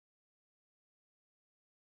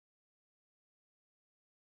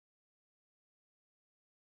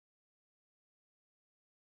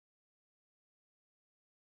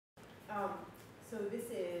So this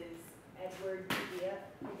is Edward Padilla.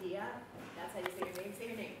 That's how you say your name. Say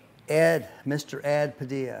your name. Ed, Mr. Ed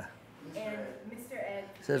Padilla. And Mr. Ed.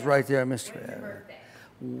 It says right there, Mr. When's your Ed. birthday?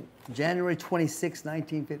 January 26,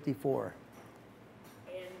 1954.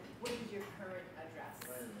 And what is your current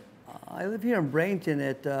address? I live here in Bradenton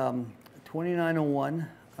at 2901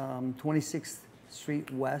 26th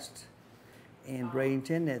Street West in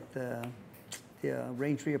Bradenton at the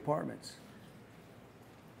Raintree Apartments.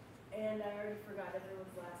 And I already forgot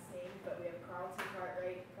everyone's last name, but we have Carlton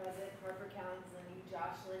Cartwright present, Harper Callinsly,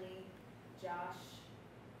 Josh Linney, Josh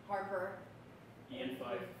Harper, Ian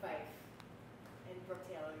Fife. And Brooke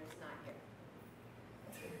Taylor is not here.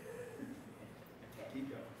 Okay. Keep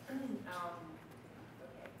going. Okay.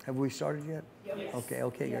 Have we started yet? Yes. Okay, Yeah,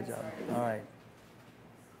 good job. sorry. All right.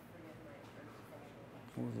 Forget my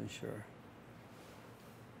unprofessional. I wasn't sure.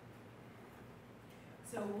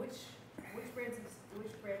 So which branch of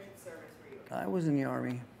service were you in? I was in the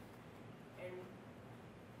Army. And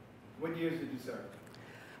What years did you serve?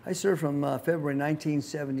 I served from February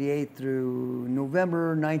 1978 through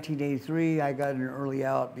November 1983. I got an early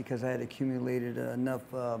out because I had accumulated enough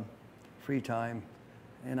free time.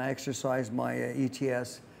 And I exercised my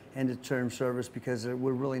ETS, end of term service, because there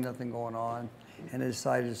was really nothing going on. And I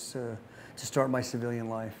decided to start my civilian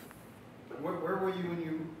life. Where were you when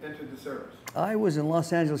you entered the service? I was in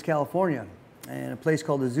Los Angeles, California, in a place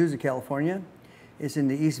called Azusa, California. It's in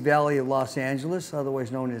the East Valley of Los Angeles,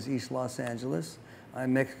 otherwise known as East Los Angeles.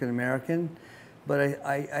 I'm Mexican-American, but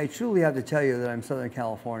I truly have to tell you that I'm Southern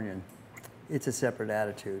Californian. It's a separate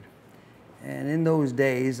attitude. And in those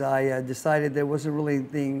days, I decided there wasn't really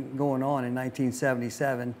anything going on in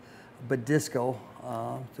 1977 but disco,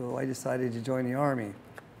 so I decided to join the Army.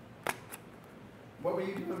 What were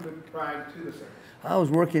you doing prior to the service? I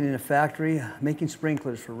was working in a factory making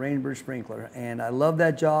sprinklers for Rainbird Sprinkler, and I loved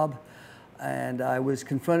that job. And I was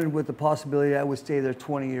confronted with the possibility I would stay there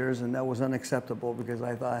 20 years, and that was unacceptable because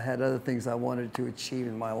I thought I had other things I wanted to achieve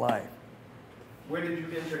in my life. Where did you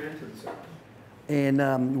enter into the service?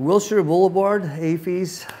 In Wilshire Boulevard,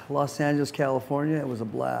 AFES, Los Angeles, California. It was a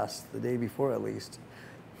blast, the day before at least.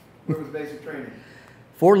 Where was basic training?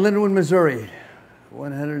 Fort Lindenwood, Missouri,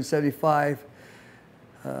 175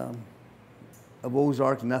 of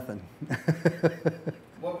Ozark, nothing.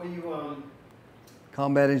 What were you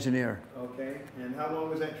Combat engineer. Okay, and how long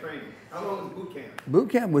was that training? How long was boot camp? Boot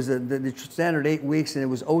camp was the standard 8 weeks, and it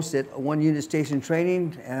was OSIT, one unit station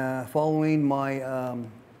training, following my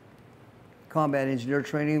combat engineer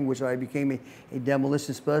training, which I became a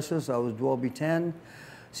demolition specialist. I was 12B10,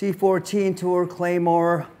 C-14 tour,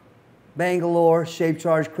 Claymore, Bangalore, shape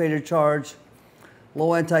charge, crater charge,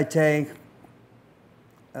 low anti-tank,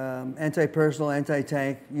 anti-personal,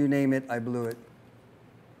 anti-tank, you name it, I blew it.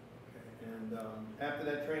 Okay, and after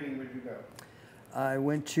that training, where'd you go? I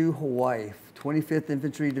went to Hawaii, 25th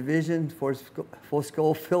Infantry Division,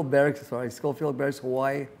 Schofield Barracks,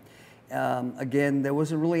 Hawaii. Again, there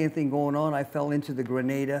wasn't really anything going on. I fell into the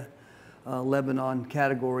Grenada, Lebanon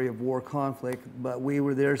category of war conflict, but we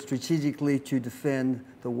were there strategically to defend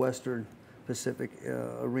the Western Pacific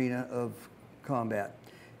arena of combat,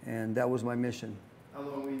 and that was my mission. How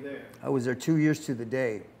long were you there? I was there 2 years to the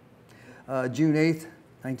day. June 8th,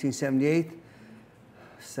 1978.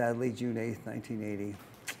 Sadly, June 8th, 1980.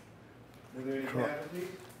 Were there any casualties?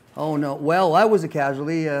 Oh, no. Well, I was a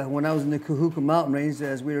casualty. When I was in the Kahuku Mountain Range,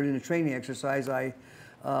 as we were in a training exercise, I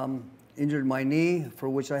injured my knee, for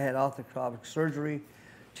which I had arthroscopic surgery.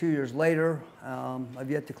 2 years later,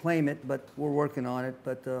 I've yet to claim it, but we're working on it.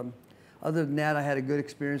 But other than that, I had a good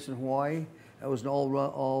experience in Hawaii. I was an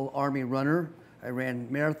all Army runner. I ran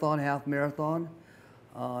marathon, half marathon,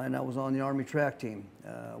 and I was on the Army track team.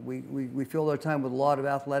 We filled our time with a lot of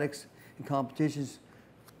athletics and competitions,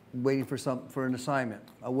 waiting for an assignment.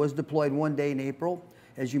 I was deployed one day in April.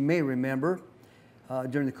 As you may remember,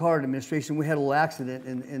 during the Carter administration, we had a little accident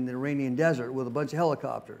in the Iranian desert with a bunch of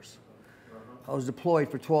helicopters. I was deployed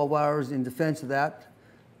for 12 hours in defense of that.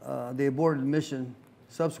 They aborted the mission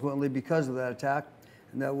subsequently because of that attack,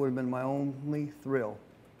 and that would have been my only thrill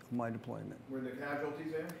of my deployment. Were there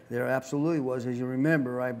casualties there? There absolutely was. As you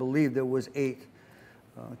remember, I believe there was 8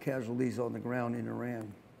 casualties on the ground in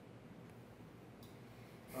Iran.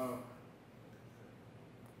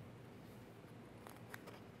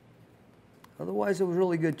 Otherwise, it was a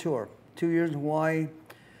really good tour. 2 years in Hawaii.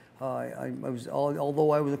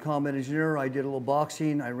 Although I was a combat engineer, I did a little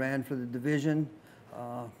boxing. I ran for the division.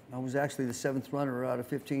 I was actually the 7th runner out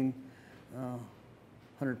of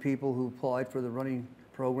 1,500 people who applied for the running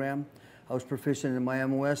program. I was proficient in my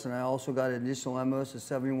MOS, and I also got an additional MOS, a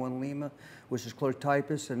 71 Lima, which is clerk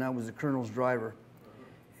typist, and I was the colonel's driver.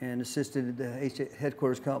 and assisted the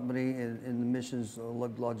headquarters company in the missions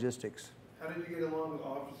logistics. How did you get along with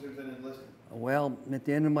officers and enlisted? Well, at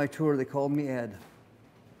the end of my tour, they called me Ed.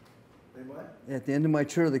 They what? At the end of my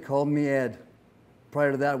tour, they called me Ed.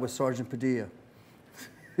 Prior to that, it was Sergeant Padilla.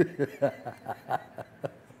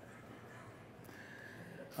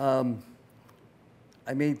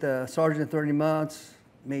 I made the sergeant 30 months,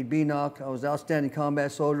 made BNOC. I was an outstanding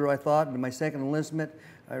combat soldier, I thought. In my second enlistment,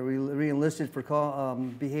 I re-enlisted for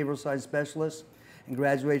behavioral science specialist and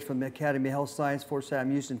graduated from the Academy of Health Science, Fort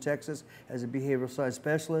Sam Houston, Texas, as a behavioral science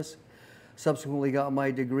specialist. Subsequently got my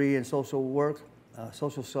degree in social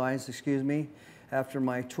science, excuse me. After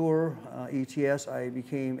my tour, ETS, I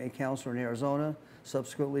became a counselor in Arizona.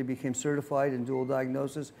 Subsequently became certified in dual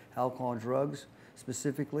diagnosis, alcohol and drugs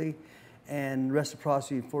specifically, and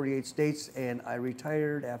reciprocity in 48 states, and I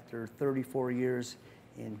retired after 34 years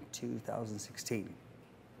in 2016.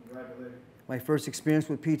 Congratulations. My first experience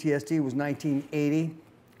with PTSD was 1980.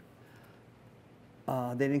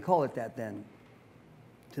 They didn't call it that then.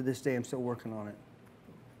 To this day, I'm still working on it,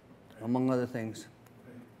 among other things.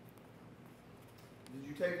 Okay. Did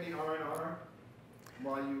you take any R&R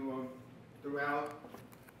while you throughout?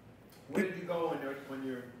 Where did you go when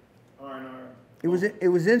you're R&R? It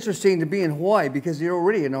was interesting to be in Hawaii because you're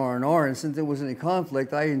already in R&R, and since there wasn't any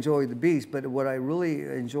conflict, I enjoyed the beast. But what I really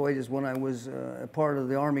enjoyed is when I was a part of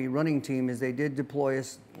the Army running team, is they did deploy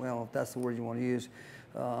us, well, if that's the word you want to use,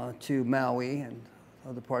 to Maui and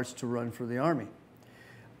other parts to run for the Army.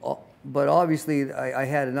 But obviously, I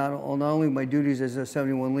had not only my duties as a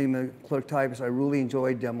 71 Lima clerk typist, I really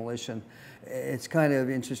enjoyed demolition. It's kind of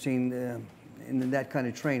interesting in that kind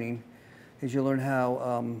of training, is you learn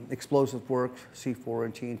how explosive work, C4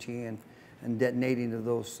 and TNT, and detonating of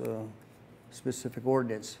those specific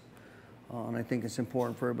ordnance. And I think it's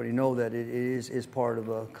important for everybody to know that it is part of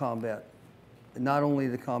a combat. Not only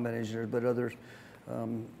the combat engineers, but others,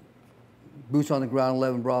 boots on the ground,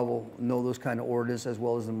 11 Bravo, know those kind of ordnance, as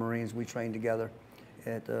well as the Marines. We trained together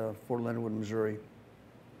at Fort Leonard Wood, Missouri.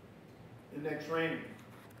 In that training,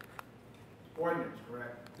 ordnance,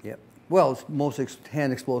 correct? Yep. Well, it's mostly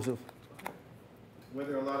hand explosive. Were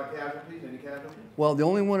there a lot of casualties? Any casualties? Well, the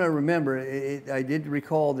only one I remember, I did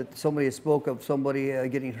recall that somebody spoke of somebody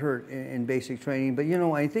getting hurt in basic training. But, you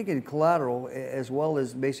know, I think in collateral, as well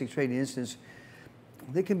as basic training instance,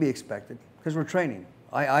 they can be expected because we're training.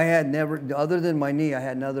 I had never, other than my knee, I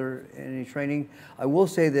had never any training. I will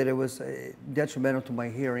say that it was detrimental to my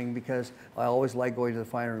hearing because I always liked going to the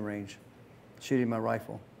firing range, shooting my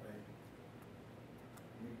rifle. Right.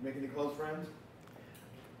 You make any close friends?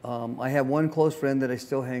 I have one close friend that I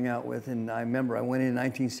still hang out with, and I remember I went in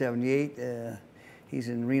 1978. He's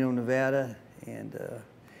in Reno, Nevada, and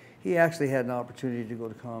he actually had an opportunity to go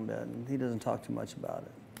to combat, and he doesn't talk too much about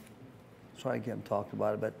it. Try to get him talked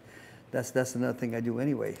about it, but that's another thing I do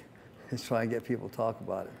anyway, is try and get people to talk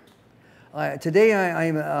about it. Today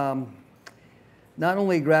I'm not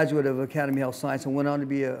only a graduate of Academy of Health Science, I went on to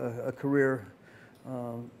be a career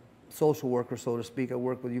social worker, so to speak. I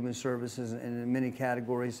work with human services in many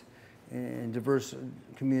categories, in diverse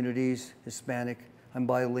communities, Hispanic. I'm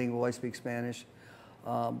bilingual, I speak Spanish.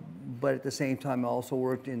 But at the same time, I also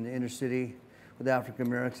worked in the inner city with African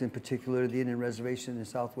Americans, in particular the Indian Reservation in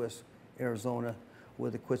Southwest Arizona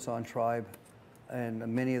with the Quetzal tribe and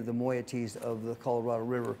many of the moieties of the Colorado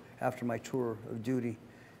River after my tour of duty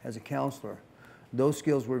as a counselor. Those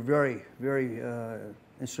skills were very, very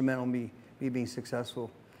instrumental in me being successful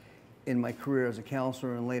in my career as a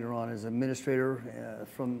counselor and later on as administrator.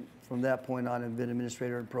 From that point on, I've been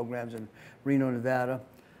administrator in programs in Reno, Nevada,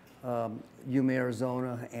 Yuma,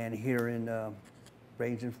 Arizona, and here in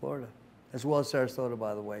Bradenton, Florida, as well as Sarasota,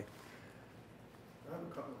 by the way. I have a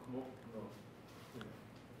couple more.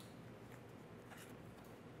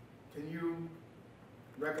 Can you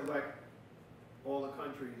recollect all the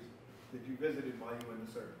countries that you visited while you were in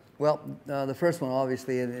the service? Well, the first one,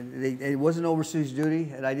 obviously, it wasn't overseas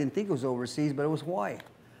duty, and I didn't think it was overseas, but it was Hawaii.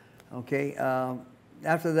 Okay.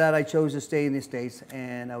 After that, I chose to stay in the States,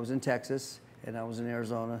 and I was in Texas, and I was in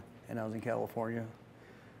Arizona, and I was in California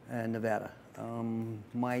and Nevada.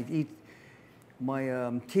 My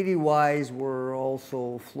TDYs were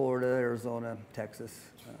also Florida, Arizona, Texas.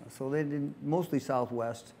 So they did mostly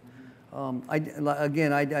Southwest. I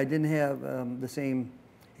didn't have the same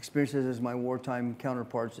experiences as my wartime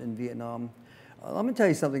counterparts in Vietnam. Let me tell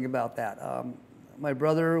you something about that. My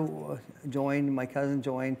brother joined, my cousin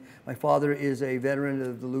joined. My father is a veteran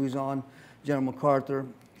of the Luzon. General MacArthur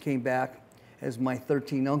came back, as my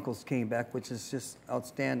 13 uncles came back, which is just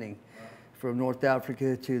outstanding, from North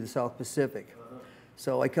Africa to the South Pacific.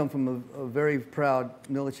 So I come from a very proud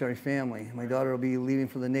military family. My daughter will be leaving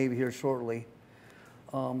for the Navy here shortly.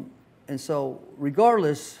 And so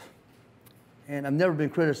regardless, and I've never been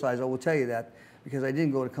criticized, I will tell you that, because I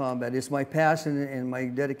didn't go to combat. It's my passion and my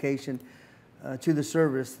dedication to the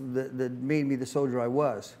service that made me the soldier I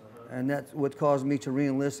was. And that's what caused me to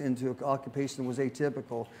re-enlist into an occupation that was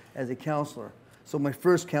atypical as a counselor. So my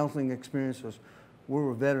first counseling experience was, we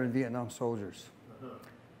were veteran Vietnam soldiers.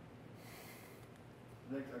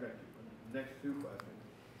 Next, I got next two questions.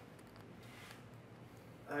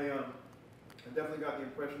 I definitely got the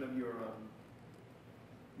impression of your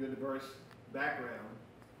diverse background,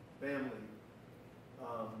 family.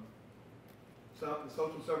 So the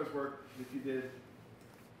social service work that you did,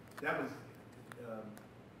 that was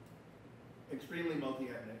extremely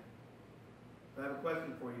multi-ethnic. I have a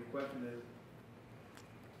question for you. The question is,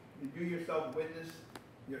 did you yourself witness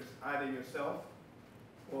either yourself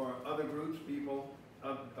or other groups, people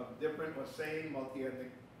of different or same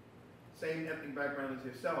multi-ethnic, same ethnic background as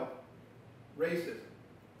yourself, racism?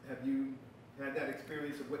 Have you had that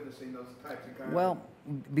experience of witnessing those types of kinds? Well,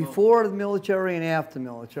 before the military and after the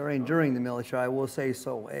military and during the military, I will say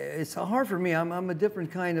so. It's hard for me. I'm a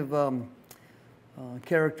different kind of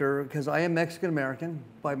character because I am Mexican American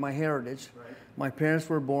by my heritage. Right. My parents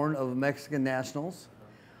were born of Mexican nationals.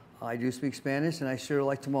 I do speak Spanish and I sure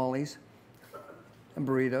like tamales and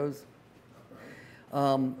burritos.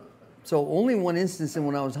 So only one instance in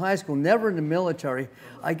when I was in high school, never in the military.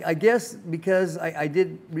 I guess because I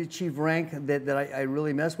did achieve rank that I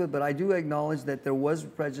really messed with, but I do acknowledge that there was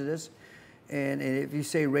prejudice. And if you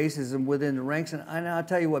say racism within the ranks, and I'll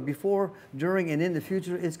tell you what, before, during, and in the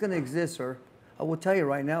future, it's going to exist, sir. I will tell you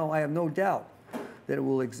right now, I have no doubt that it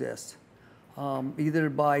will exist. Either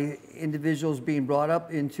by individuals being brought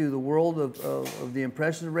up into the world of the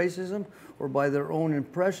impression of racism or by their own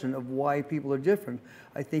impression of why people are different.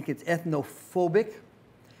 I think it's ethnophobic.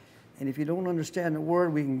 And if you don't understand the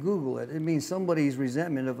word, we can Google it. It means somebody's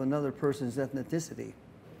resentment of another person's ethnicity.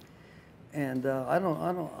 And I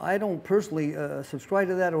don't personally subscribe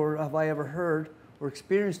to that, or have I ever heard or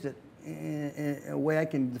experienced it in a way I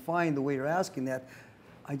can define the way you're asking that.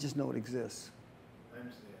 I just know it exists.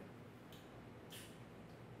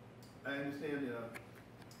 I understand,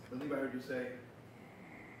 I believe I heard you say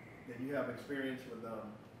that you have experience with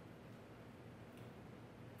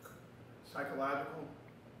psychological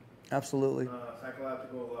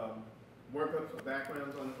workups or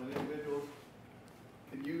backgrounds on individuals.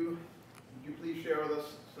 Would you please share with us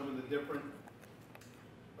some of the different,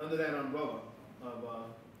 under that umbrella of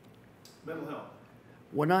mental health?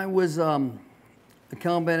 When I was a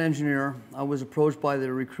combat engineer, I was approached by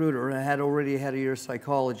the recruiter. I had already had a year of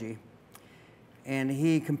psychology. And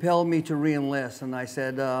he compelled me to re-enlist, and I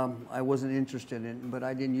said I wasn't interested in it, but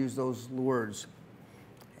I didn't use those words.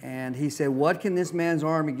 And he said, what can this man's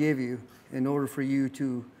army give you in order for you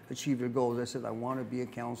to achieve your goals? I said, I want to be a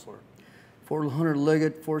counselor. Fort Hunter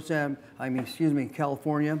Liggett,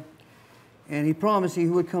 California. And he promised he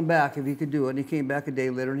would come back if he could do it. And he came back a day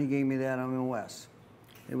later, and he gave me that MOS.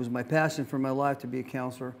 It was my passion for my life to be a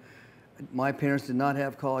counselor. My parents did not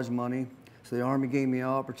have college money. So the Army gave me an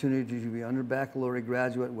opportunity to be under baccalaureate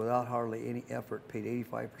graduate without hardly any effort, paid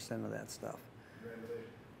 85% of that stuff.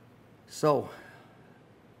 So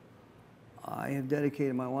I have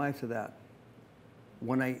dedicated my life to that.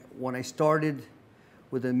 When I started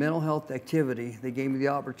with a mental health activity, they gave me the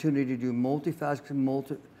opportunity to do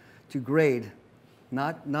multifaceted, to grade,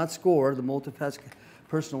 not score, the multifaceted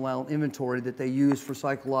personal inventory that they use for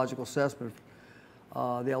psychological assessment.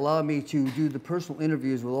 They allowed me to do the personal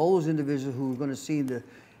interviews with all those individuals who were going to see the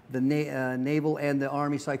Naval and the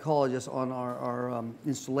Army psychologists on our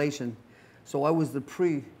installation. So I was the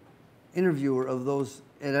pre-interviewer of those,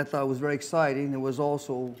 and I thought it was very exciting. It was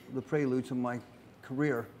also the prelude to my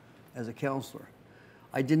career as a counselor.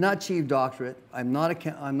 I did not achieve doctorate. I'm not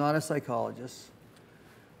a psychologist,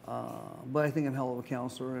 but I think I'm a hell of a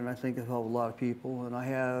counselor, and I think I've helped a lot of people, and I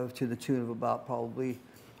have to the tune of about probably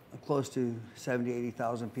close to 70,000,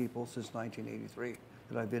 80,000 people since 1983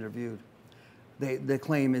 that I've interviewed. The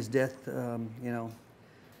claim is death,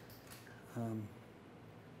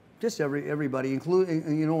 just everybody,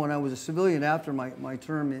 including, when I was a civilian after my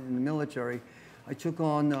term in the military, I took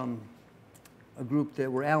on a group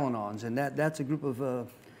that were Al-Anons, and that's a group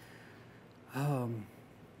of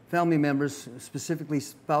family members, specifically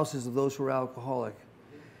spouses of those who are alcoholic.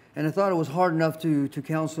 And I thought it was hard enough to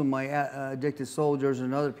counsel my addicted soldiers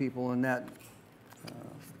and other people in that,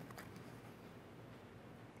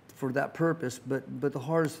 for that purpose, but the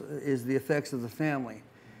hardest is the effects of the family.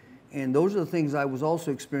 And those are the things I was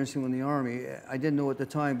also experiencing in the Army. I didn't know at the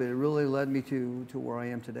time, but it really led me to where I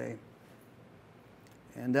am today.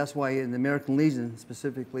 And that's why in the American Legion,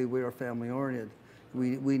 specifically, we are family-oriented.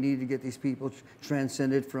 We need to get these people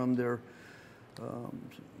transcended from their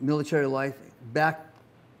military life back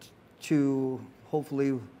to,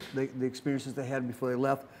 hopefully, the experiences they had before they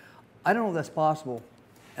left. I don't know if that's possible.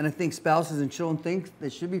 And I think spouses and children think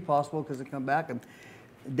it should be possible because they come back and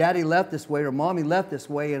daddy left this way or mommy left this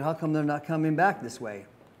way, and how come they're not coming back this way?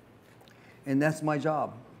 And that's my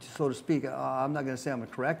job, so to speak. I'm not going to say I'm going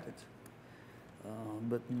to correct it.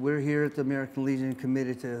 But we're here at the American Legion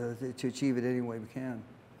committed to achieve it any way we can.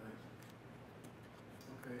 Nice.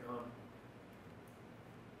 Okay,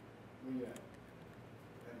 where you at?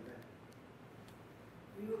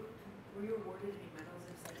 Were you awarded any medals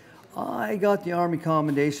or citations? I got the Army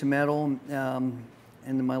Commendation Medal,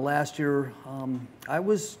 and in my last year,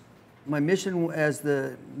 my mission as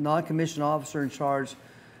the non-commissioned officer in charge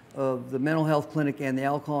of the mental health clinic and the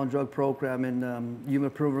alcohol and drug program in Yuma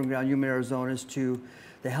Proving Ground, Yuma, Arizona, is to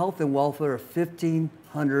the health and welfare of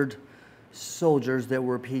 1,500 soldiers that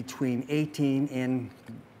were between 18 and,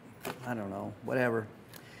 I don't know, whatever.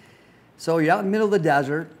 So you're out in the middle of the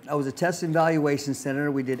desert. I was a test and evaluation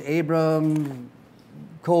center. We did Abram,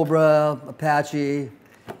 Cobra, Apache,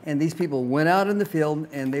 and these people went out in the field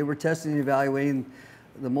and they were testing and evaluating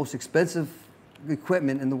the most expensive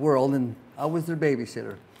equipment in the world, and I was their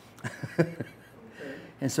babysitter.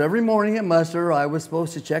 And so every morning at muster, I was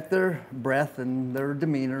supposed to check their breath and their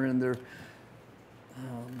demeanor and their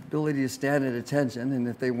ability to stand at attention, and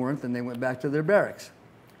if they weren't, then they went back to their barracks.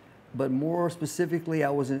 But more specifically,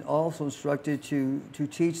 I was also instructed to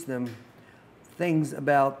teach them things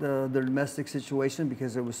about their domestic situation,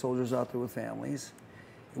 because there were soldiers out there with families.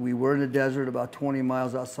 We were in the desert about 20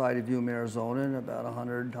 miles outside of Yuma, Arizona, and about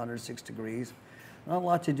 100, 106 degrees. Not a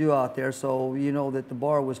lot to do out there, so you know that the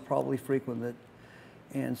bar was probably frequented.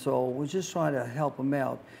 And so we're just trying to help them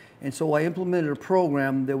out. And so I implemented a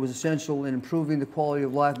program that was essential in improving the quality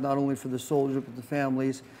of life, not only for the soldiers, but the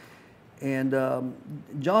families. And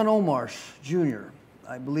John Omarsh, Jr.,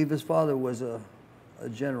 I believe his father was a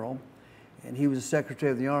general, and he was a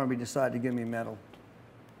secretary of the Army, decided to give me a medal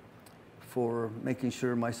for making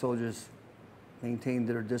sure my soldiers maintained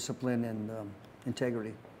their discipline and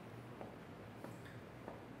integrity.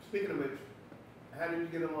 Speaking of which, how did you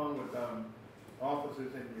get along with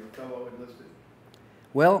officers and your fellow enlisted?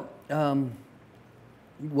 Well,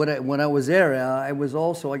 when I was there, I was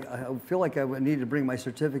also, I feel like I needed to bring my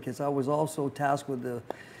certificates. I was also tasked with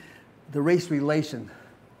the race relation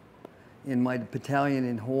in my battalion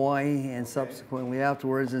in Hawaii and subsequently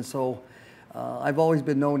afterwards. And so I've always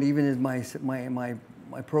been known, even in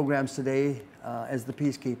my programs today, as the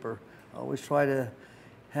peacekeeper. I always try to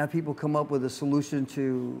have people come up with a solution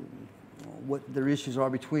to what their issues are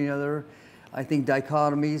between each other. I think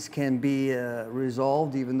dichotomies can be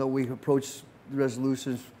resolved, even though we approach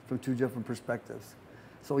resolutions from two different perspectives.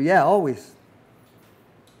 So yeah, always.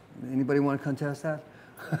 Anybody want to contest that?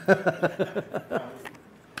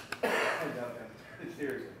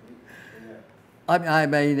 Seriously. I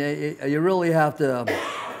mean, you really have to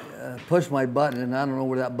push my button, and I don't know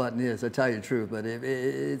where that button is, I tell you the truth, but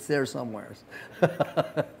it's there somewhere.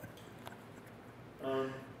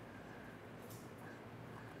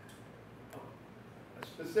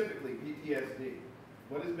 Specifically, PTSD.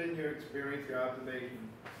 What has been your experience, your observation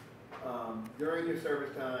during your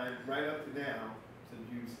service time, right up to now, since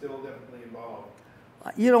you're still definitely involved?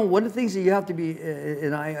 You know, one of the things that you have to be,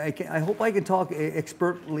 and I hope I can talk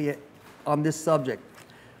expertly on this subject,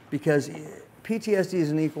 because PTSD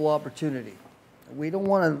is an equal opportunity. We don't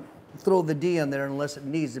want to throw the D on there unless it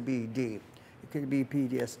needs to be D. It could be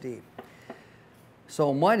PTSD.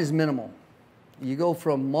 So mine is minimal. You go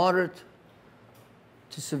from moderate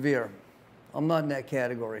to severe. I'm not in that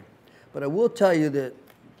category. But I will tell you that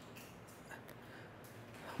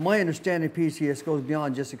my understanding of PTSD goes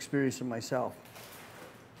beyond just experiencing myself.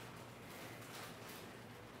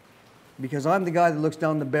 Because I'm the guy that looks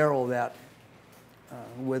down the barrel of that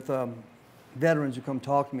with veterans who come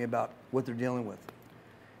talk to me about what they're dealing with.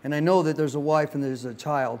 And I know that there's a wife and there's a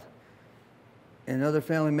child and other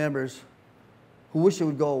family members who wish it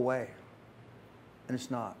would go away, and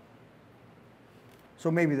it's not.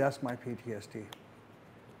 So maybe that's my PTSD. Do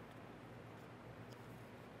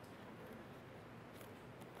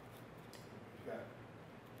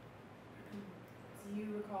you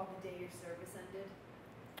recall the day your service ended?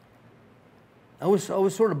 I was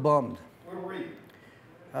sort of bummed. Where were you?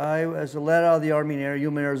 I was let out of the Army in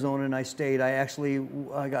Yuma, Arizona, and I stayed. I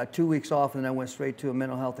got 2 weeks off, and I went straight to a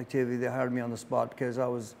mental health activity. They hired me on the spot because I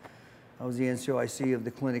was I was the NCOIC of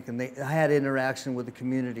the clinic, and I had interaction with the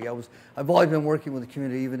community. I've always been working with the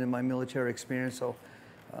community, even in my military experience, so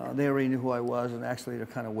they already knew who I was, and actually they're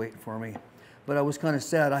kind of waiting for me. But I was kind of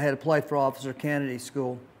sad. I had applied for officer candidate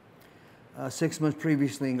school 6 months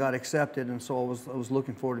previously and got accepted, and so I was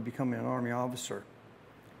looking forward to becoming an Army officer.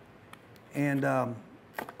 And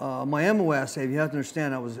my MOS, you have to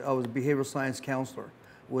understand, I was a behavioral science counselor.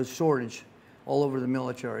 It was shortage all over the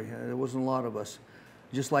military. There wasn't a lot of us.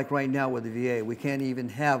 Just like right now with the VA, we can't even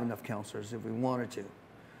have enough counselors if we wanted to.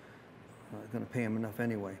 I'm not going to pay them enough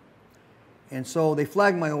anyway. And so they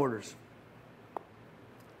flagged my orders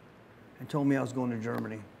and told me I was going to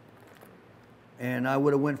Germany. And I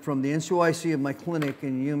would have went from the NCOIC of my clinic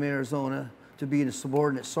in Yuma, Arizona, to being a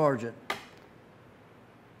subordinate sergeant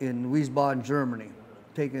in Wiesbaden, Germany,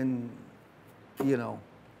 taking, you know,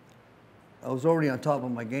 I was already on top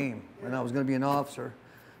of my game, and I was going to be an officer.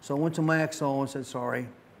 So I went to my XO and said, sorry,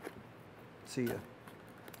 see ya.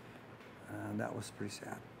 And that was pretty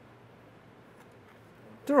sad.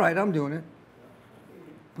 It's all right, I'm doing it.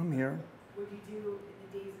 I'm here. What did you do in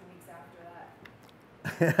the days and weeks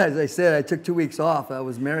after that? As I said, I took 2 weeks off. I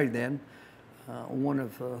was married then, one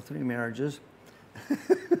of 3 marriages.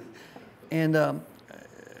 And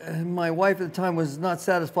my wife at the time was not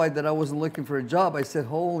satisfied that I wasn't looking for a job. I said,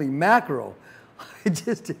 holy mackerel, I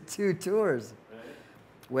just did 2 tours.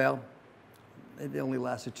 Well, it only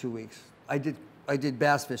lasted 2 weeks. I did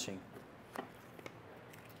bass fishing.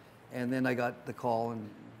 And then I got the call, and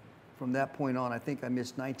from that point on, I think I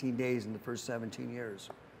missed 19 days in the first 17 years.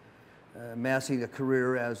 Amassing a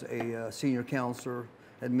career as a senior counselor,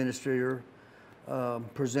 administrator,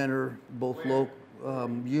 presenter, both local,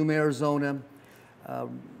 Yuma, Arizona,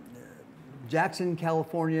 Jackson,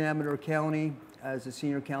 California, Amador County, as a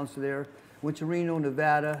senior counselor there. Went to Reno,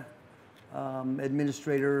 Nevada,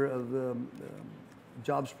 administrator of the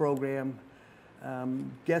jobs program,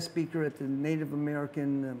 guest speaker at the Native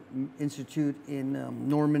American Institute in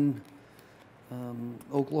Norman,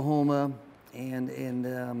 Oklahoma, and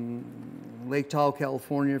in Lake Tahoe,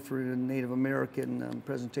 California for Native American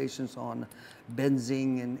presentations on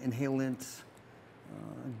benzene and inhalants.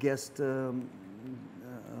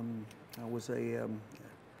 I was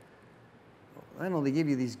I don't know, they give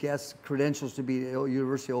you these guest credentials to be at the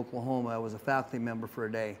University of Oklahoma. I was a faculty member for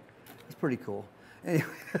a day. It's pretty cool. Anyway,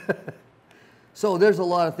 so there's a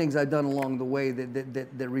lot of things I've done along the way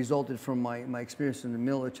that resulted from my experience in the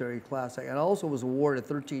military class. I also was awarded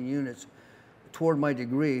 13 units toward my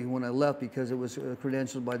degree when I left because it was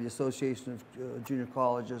credentialed by the Association of Junior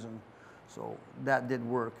Colleges, and so that did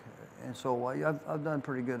work. And so I've done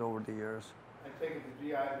pretty good over the years. I take it the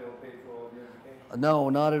GI Bill paid for all of your education? No,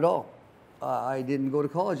 not at all. I didn't go to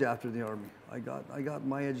college after the Army. I got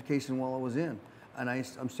my education while I was in, and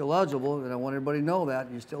I'm still eligible, and I want everybody to know that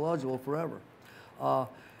you're still eligible forever.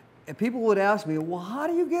 And people would ask me, well, how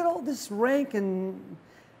do you get all this rank? And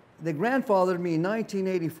they grandfathered me in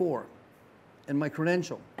 1984 in my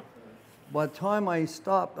credential. By the time I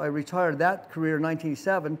retired that career in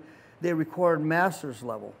 1987, they required master's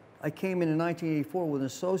level. I came in 1984 with an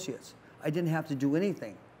associate's. I didn't have to do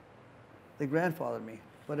anything. They grandfathered me,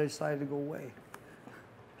 but I decided to go away.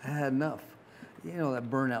 I had enough. You know that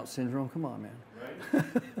burnout syndrome. Come on, man. Right?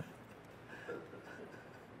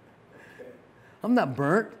 I'm not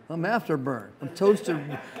burnt. I'm after burnt. I'm toasted,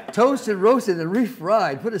 roasted, and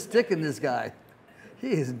refried. Put a stick in this guy.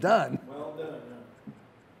 He is done. Well done.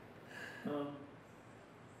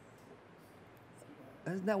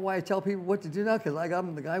 Isn't that why I tell people what to do now? Because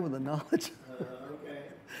I'm the guy with the knowledge.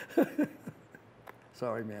 Okay.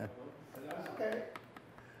 Sorry, man. That's okay.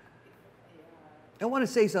 I want to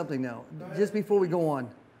say something now, just before we go on.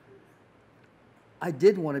 I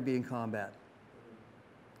did want to be in combat.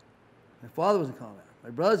 My father was in combat. My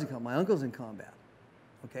brother's in combat. My uncle's in combat.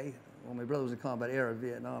 Okay? Well, my brother was in combat era,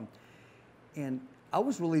 Vietnam. And I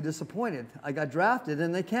was really disappointed. I got drafted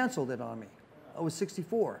and they canceled it on me. I was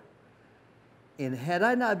 64. And had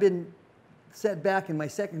I not been set back in my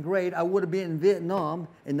 2nd grade, I would have been in Vietnam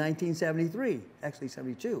in 1973, actually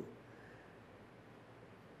 72.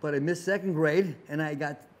 But I missed 2nd grade and I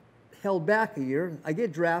got held back a year. I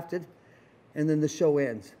get drafted and then the show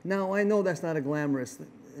ends. Now, I know that's not a glamorous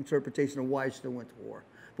interpretation of why I should have went to war.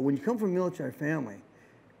 But when you come from a military family,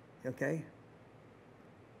 okay,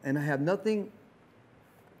 and I have nothing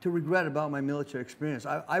to regret about my military experience.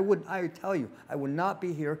 I tell you, I would not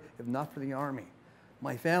be here if not for the Army.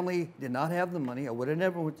 My family did not have the money. I would have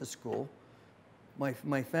never went to school. My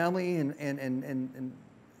family and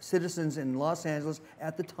citizens in Los Angeles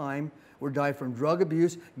at the time were dying from drug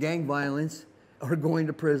abuse, gang violence, or going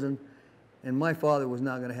to prison, and my father was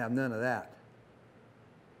not going to have none of that.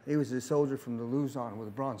 He was a soldier from the Luzon with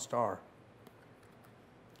a Bronze Star.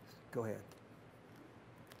 Go ahead.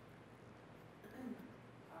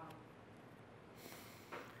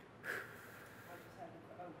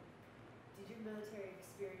 Did your military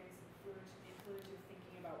experience influence your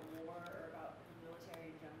thinking about war or about the military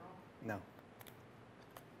in general? No.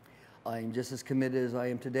 I am just as committed as I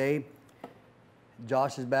am today.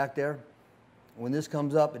 Josh is back there. When this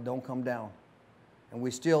comes up, it don't come down. And we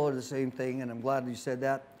still are the same thing, and I'm glad you said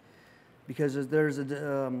that, because there's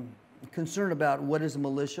a concern about what is a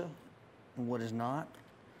militia and what is not.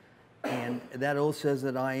 And that oath says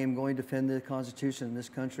that I am going to defend the Constitution in this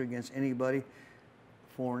country against anybody,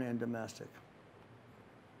 foreign and domestic.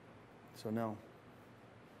 So no,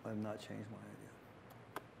 I have not changed my idea.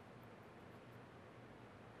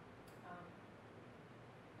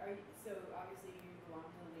 So obviously you belong to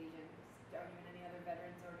the Legion. Are you in any other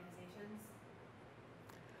veterans organizations?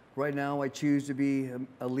 Right now, I choose to be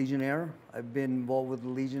a Legionnaire. I've been involved with the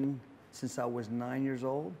Legion since I was 9 years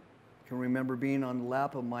old. I can remember being on the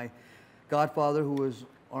lap of my godfather, who was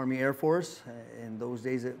Army Air Force. In those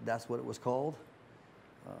days, that's what it was called.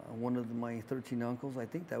 One of my 13 uncles, I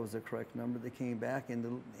think that was the correct number, they came back.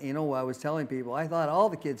 And, you know, I was telling people, I thought all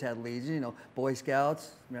the kids had Legion, you know, Boy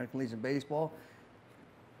Scouts, American Legion Baseball.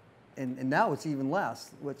 And now it's even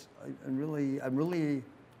less, which I really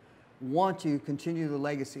want to continue the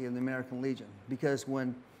legacy of the American Legion, because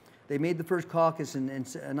when they made the first caucus in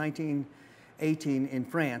 1918 in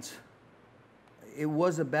France, it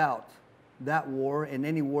was about that war and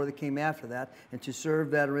any war that came after that, and to serve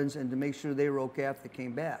veterans and to make sure they were okay after they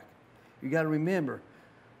came back. You got to remember,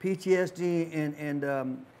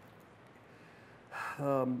 PTSD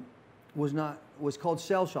was called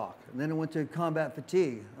shell shock, and then it went to combat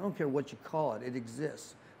fatigue. I don't care what you call it, it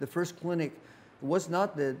exists. The first clinic was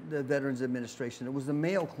not the Veterans Administration, it was the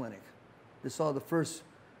Mayo Clinic. They saw the first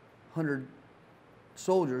 100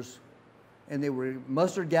 soldiers, and they were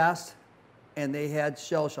mustard gassed, and they had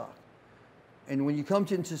shell shock. And when you come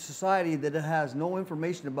into society that it has no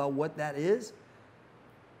information about what that is,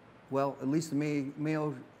 well, at least the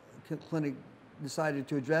Mayo Clinic decided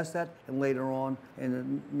to address that, and later on,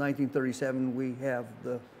 in 1937, we have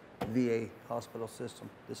the VA hospital system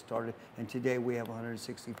that started, and today we have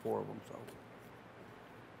 164 of them. So,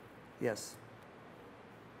 yes.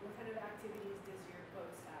 What kind of activities does your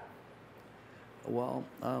post have? Well,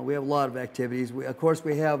 we have a lot of activities. Of course,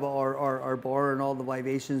 we have our bar and all the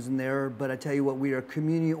libations in there, but I tell you what, we are a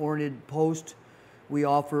community-oriented post. We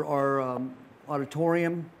offer our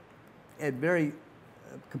auditorium at very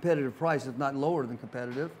competitive price, if not lower than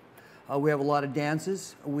competitive. We have a lot of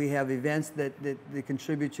dances. We have events that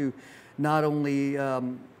contribute to not only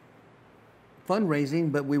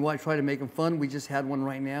fundraising, but we want to try to make them fun. We just had one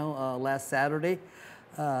right now last Saturday,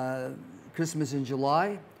 Christmas in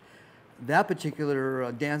July. That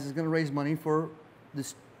particular dance is going to raise money for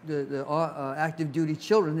the active duty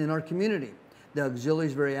children in our community. The auxiliary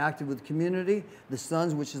is very active with the community. The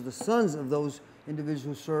sons, which is the sons of those individuals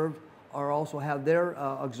who served, also have their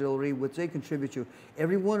auxiliary, which they contribute to.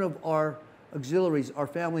 Every one of our auxiliaries are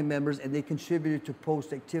family members, and they contributed to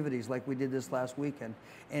post activities like we did this last weekend.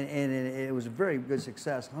 And it was a very good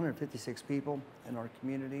success, 156 people in our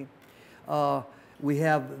community. We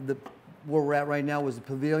have where we're at right now is the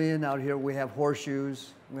pavilion. Out here we have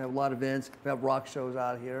horseshoes, we have a lot of events, we have rock shows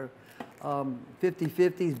out here.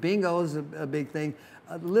 50-50s, bingo is a big thing.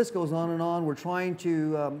 The list goes on and on. We're trying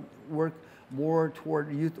to work more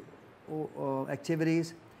toward youth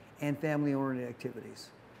activities and family-oriented activities.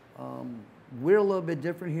 We're a little bit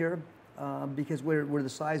different here because we're the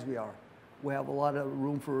size we are. We have a lot of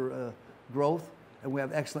room for growth, and we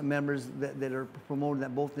have excellent members that are promoting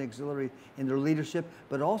that both in auxiliary in their leadership,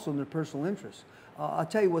 but also in their personal interests. I'll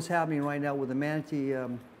tell you what's happening right now with the Manatee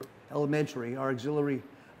Elementary. Our auxiliary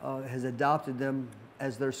has adopted them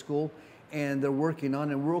as their school, and they're working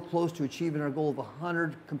on, and we're real close to achieving our goal of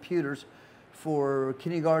 100 computers for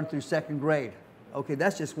kindergarten through second grade. Okay,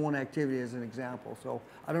 that's just one activity as an example. So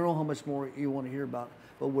I don't know how much more you want to hear about,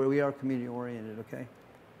 but where we are community oriented, okay? And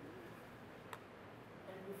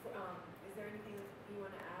is there anything you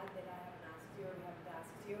want to add that I haven't asked you or we haven't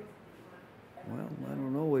asked you? Well, I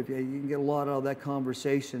don't know if you can get a lot out of that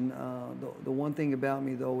conversation. The one thing about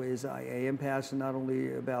me though is I am passionate not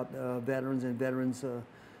only about veterans and veterans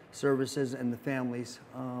services and the families.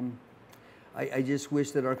 I just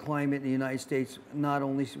wish that our climate in the United States not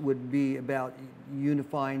only would be about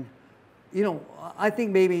unifying. You know, I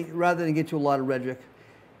think maybe rather than get to a lot of rhetoric,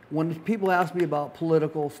 when people ask me about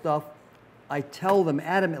political stuff, I tell them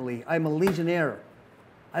adamantly, I'm a Legionnaire.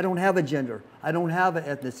 I don't have a gender. I don't have an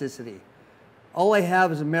ethnicity. All I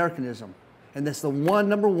have is Americanism. And that's the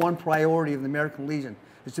number one priority of the American Legion,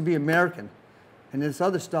 is to be American. And this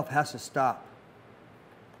other stuff has to stop.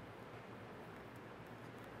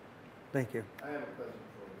 Thank you. I have a question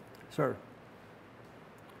for you. Sir.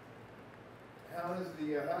 How has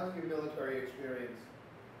your military experience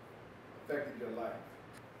affected your life?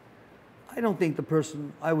 I don't think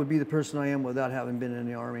I would be the person I am without having been in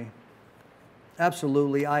the Army.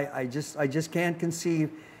 Absolutely. I just can't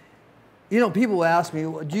conceive. You know, people ask me,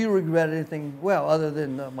 do you regret anything? Well, other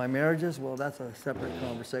than my marriages? Well, that's a separate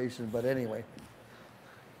conversation, but anyway.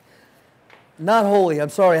 Not wholly. I'm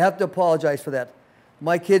sorry. I have to apologize for that.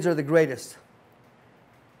 My kids are the greatest.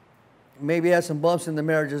 Maybe had some bumps in the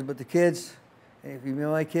marriages, but the kids, if you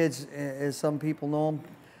know my kids, as some people know them,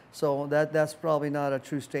 so that's probably not a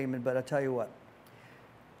true statement, but I tell you what.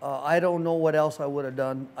 I don't know what else I would have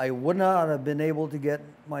done. I would not have been able to get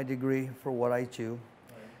my degree for what I choose.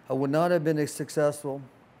 I would not have been as successful,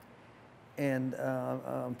 and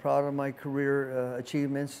I'm proud of my career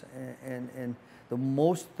achievements, and the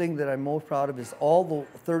most thing that I'm most proud of is all the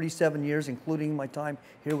 37 years, including my time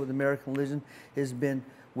here with American Legion, has been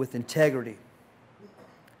with integrity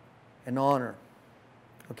and honor,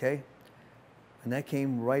 okay? And that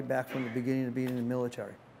came right back from the beginning of being in the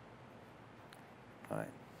military. All right.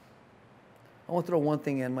 I want to throw one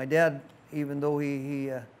thing in. My dad, even though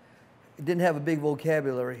he didn't have a big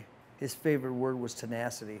vocabulary, his favorite word was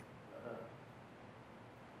tenacity.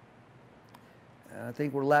 And I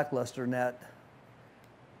think we're lackluster in that.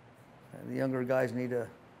 The younger guys need to,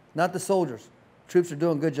 not the soldiers. Troops are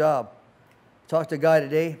doing a good job. Talked to a guy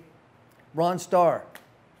today, Bronze Star.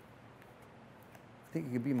 I think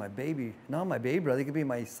he could be my baby. Not my baby, I think he could be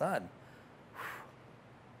my son.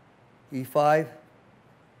 E5,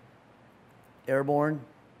 airborne.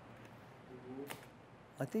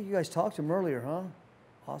 I think you guys talked to him earlier, huh?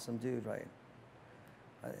 Awesome dude, right?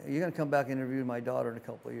 You're going to come back and interview my daughter in a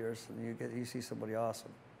couple of years, and you see somebody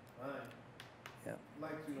awesome. All right. Yeah. I'd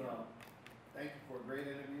like to thank you for a great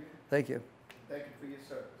interview. Thank you. Thank you for your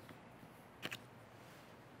service.